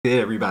Good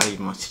everybody,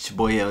 it's your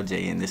boy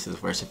LJ and this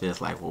is Worship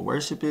is Life. Well,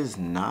 worship is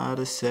not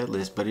a set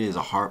list, but it is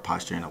a heart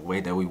posture and a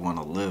way that we want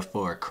to live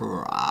for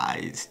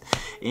Christ.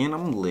 And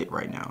I'm lit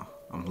right now.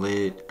 I'm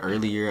lit.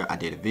 Earlier I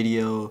did a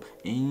video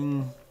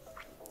and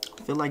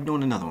I feel like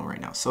doing another one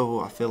right now. So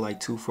I feel like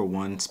 2 for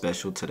 1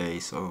 special today,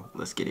 so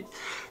let's get it.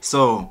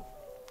 So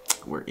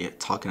we're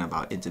talking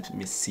about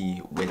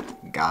intimacy with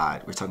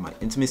God. We're talking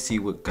about intimacy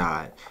with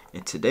God.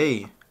 And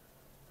today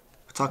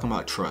we're talking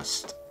about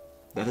trust.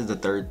 That is the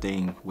third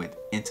thing with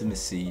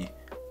intimacy.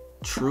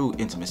 True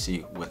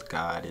intimacy with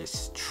God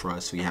is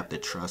trust. We have to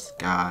trust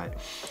God.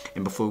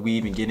 And before we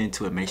even get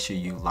into it, make sure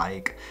you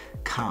like,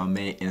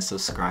 comment, and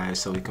subscribe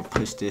so we can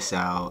push this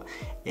out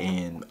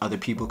and other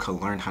people can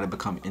learn how to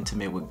become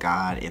intimate with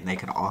God, and they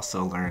can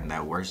also learn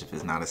that worship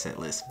is not a set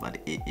list, but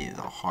it is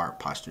a heart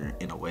posture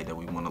in a way that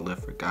we want to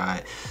live for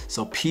God,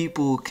 so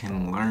people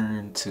can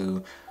learn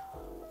to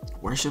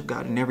worship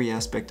God in every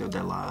aspect of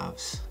their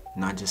lives.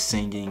 Not just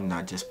singing,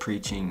 not just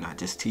preaching, not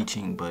just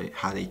teaching, but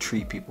how they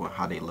treat people and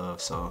how they love.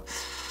 So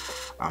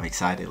I'm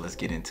excited. Let's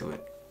get into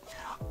it.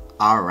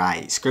 All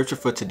right. Scripture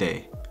for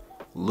today.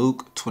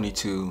 Luke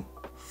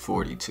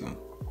 22:42.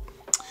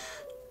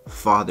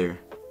 Father,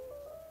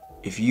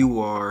 if you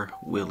are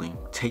willing,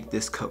 take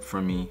this cup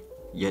from me,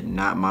 yet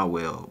not my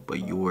will,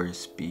 but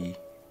yours be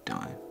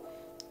done.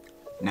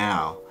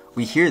 Now,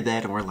 we hear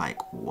that and we're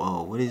like,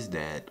 whoa, what is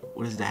that?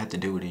 What does that have to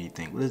do with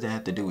anything? What does that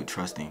have to do with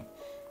trusting?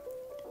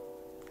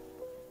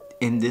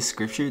 In this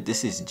scripture,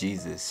 this is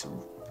Jesus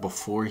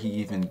before he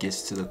even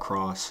gets to the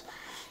cross.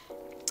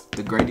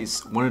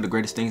 One of the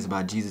greatest things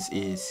about Jesus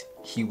is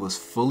he was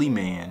fully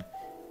man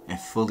and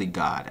fully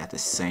God at the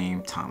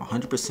same time.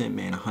 100%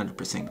 man,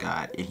 100%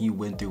 God. And he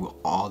went through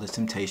all the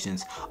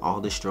temptations,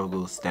 all the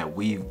struggles that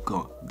we're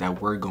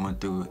going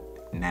through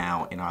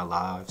now in our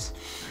lives.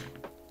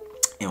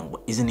 And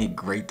isn't it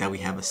great that we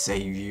have a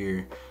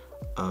Savior,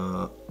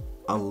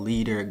 a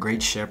leader, a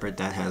great shepherd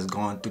that has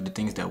gone through the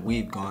things that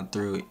we've gone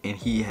through, and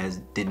he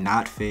did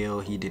not fail.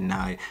 He did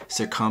not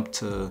succumb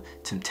to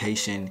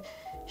temptation.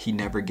 He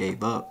never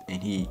gave up,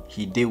 and he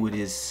did what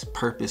his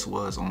purpose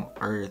was on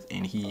earth,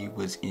 and he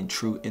was in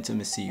true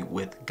intimacy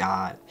with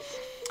God.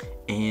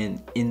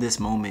 And in this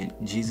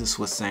moment, Jesus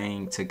was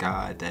saying to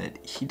God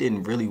that he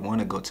didn't really want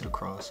to go to the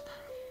cross,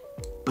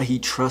 but he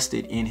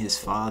trusted in his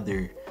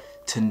Father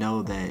to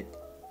know that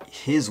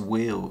his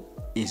will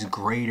is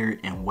greater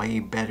and way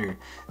better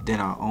than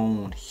our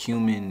own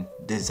human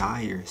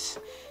desires.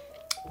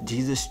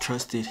 Jesus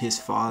trusted his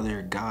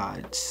Father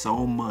God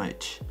so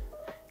much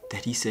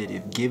that he said,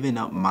 if giving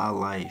up my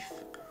life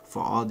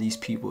for all these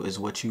people is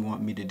what you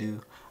want me to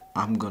do,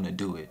 I'm gonna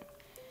do it.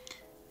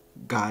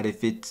 God,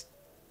 if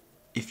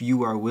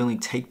you are willing,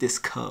 take this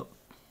cup,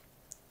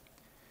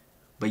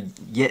 but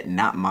yet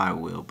not my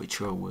will, but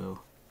your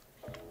will.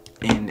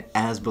 And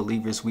as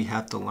believers, we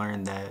have to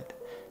learn that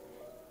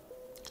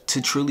to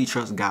truly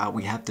trust God,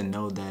 we have to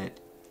know that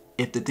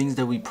if the things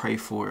that we pray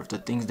for, if the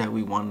things that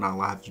we want in our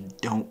lives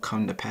don't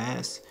come to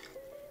pass,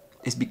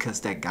 it's because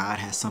that God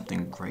has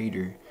something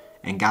greater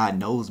and God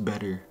knows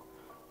better.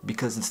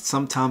 Because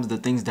sometimes the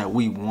things that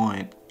we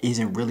want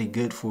isn't really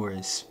good for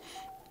us.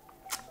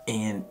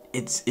 And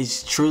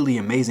it's truly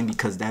amazing,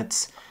 because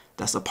that's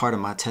a part of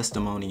my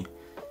testimony.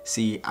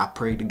 See, I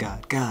prayed to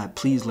God, God,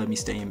 please let me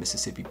stay in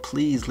Mississippi.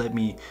 Please let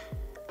me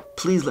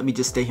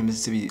just stay in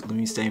Mississippi. Let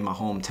me stay in my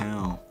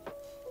hometown.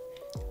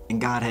 And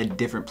God had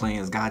different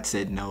plans. God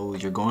said, no,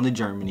 you're going to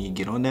Germany.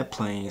 Get on that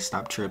plane.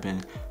 Stop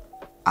tripping.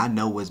 I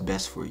know what's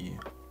best for you.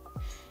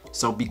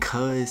 So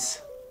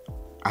because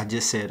I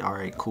just said, all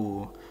right,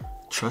 cool,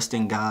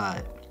 trusting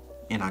God,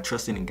 and I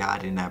trusted in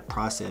God in that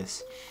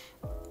process,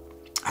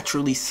 I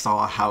truly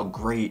saw how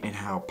great and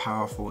how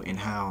powerful and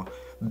how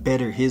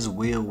better his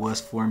will was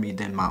for me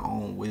than my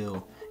own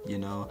will. You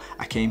know,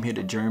 I came here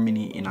to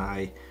Germany and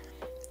I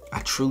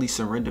truly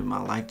surrendered my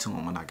life to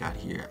him when I got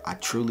here. I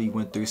truly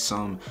went through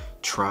some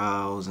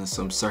trials and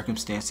some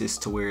circumstances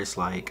to where it's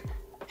like,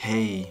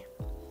 hey,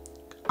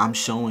 I'm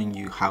showing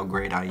you how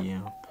great I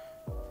am.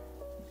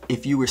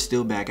 If you were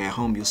still back at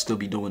home, you'll still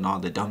be doing all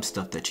the dumb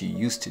stuff that you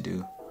used to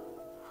do.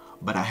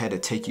 But I had to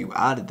take you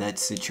out of that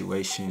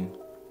situation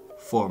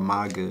for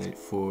my good,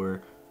 for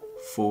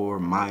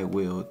my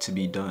will to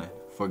be done,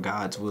 for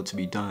God's will to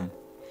be done.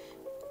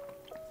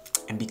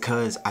 And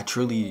because I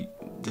truly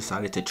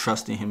decided to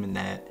trust in him in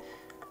that,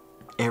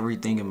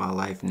 everything in my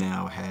life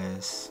now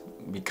has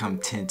become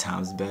 10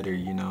 times better,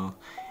 you know.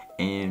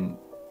 And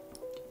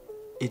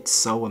it's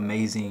so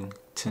amazing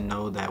to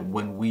know that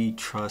when we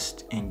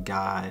trust in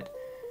God,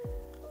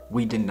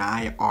 we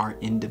deny our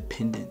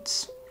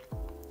independence.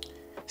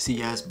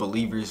 See, as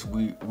believers,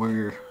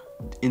 we're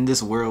in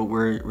this world,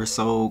 we're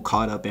so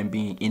caught up in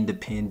being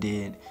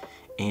independent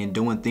and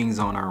doing things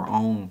on our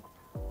own.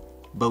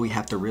 But we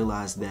have to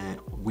realize that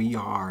we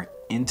are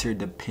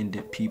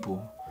interdependent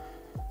people.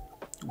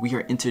 We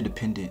are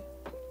interdependent.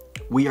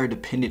 We are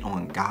dependent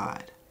on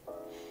God.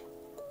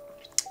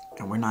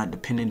 And we're not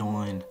dependent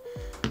on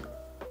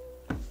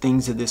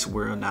things of this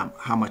world, not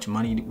how much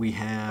money we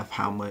have,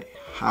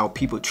 how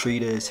people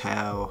treat us,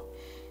 how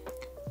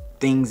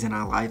things in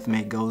our life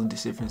may go into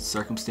different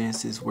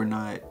circumstances, we're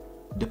not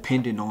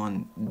dependent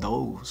on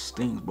those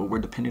things, but we're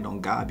dependent on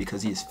God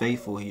because he is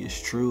faithful, he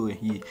is true, and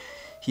he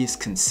is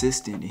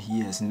consistent, and he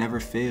has never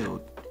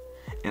failed.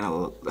 And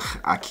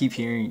I keep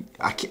hearing,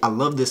 I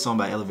love this song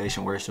by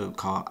Elevation Worship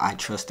called I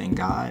Trust in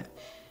God,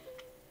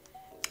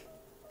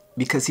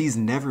 because he's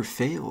never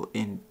failed.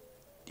 And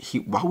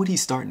why would he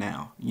start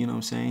now? You know what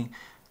I'm saying?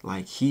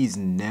 Like, he's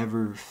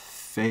never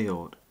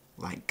failed.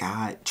 Like,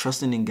 God,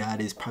 trusting in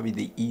God is probably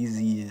the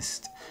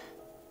easiest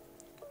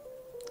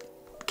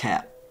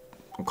cap.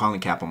 I'm calling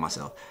cap on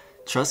myself.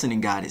 Trusting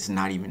in God is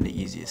not even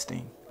the easiest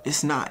thing.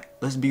 It's not.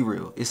 Let's be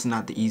real. It's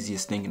not the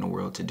easiest thing in the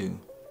world to do.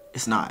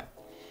 It's not.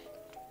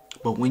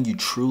 But when you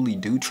truly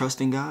do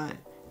trust in God,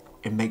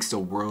 it makes a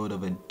world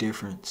of a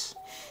difference.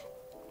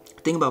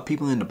 Think about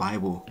people in the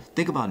Bible.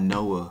 Think about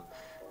Noah.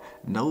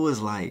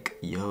 Noah's like,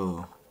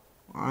 yo,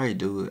 all right,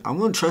 dude, I'm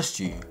going to trust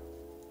you.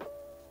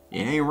 It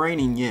ain't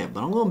raining yet,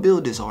 but I'm going to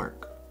build this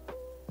ark.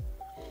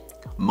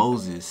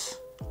 Moses,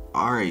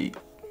 all right,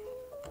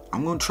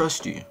 I'm going to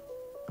trust you.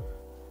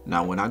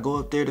 Now, when I go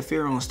up there to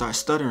Pharaoh and start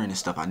stuttering and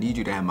stuff, I need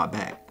you to have my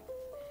back.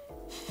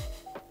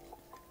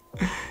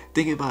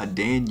 Think about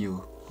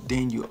Daniel.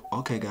 Daniel,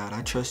 okay, God,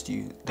 I trust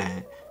you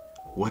that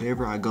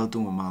whatever I go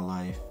through in my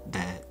life,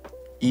 that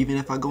even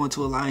if I go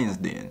into a lion's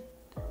den,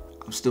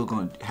 I'm still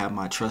going to have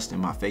my trust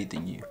and my faith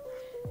in you.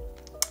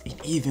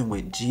 And even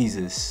with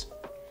Jesus,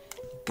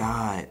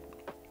 God,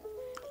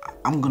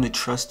 I'm going to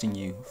trust in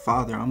you.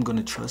 Father, I'm going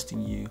to trust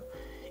in you.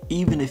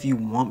 Even if you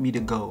want me to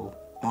go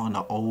on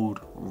an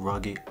old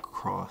rugged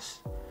cross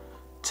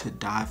to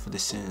die for the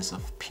sins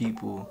of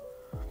people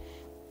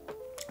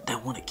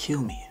that want to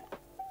kill me.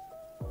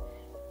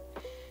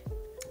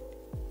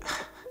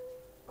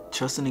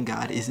 Trusting in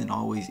God isn't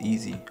always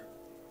easy,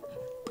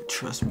 but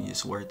trust me,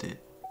 it's worth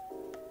it.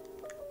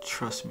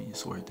 Trust me,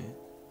 it's worth it.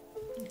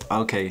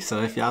 Okay,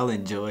 so if y'all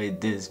enjoyed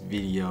this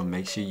video,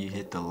 make sure you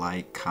hit the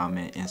like,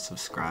 comment, and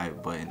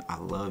subscribe button. I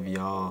love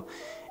y'all,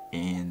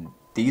 and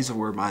these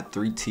were my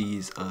 3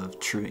 T's of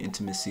true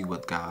intimacy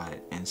with God.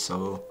 And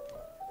so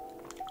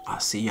I'll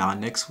see y'all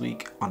next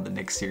week on the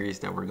next series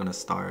that we're gonna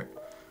start.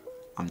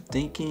 I'm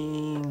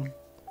thinking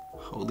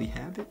Holy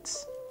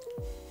Habits.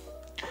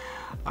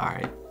 All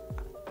right,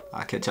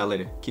 I'll catch y'all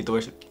later. Keep the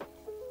worship.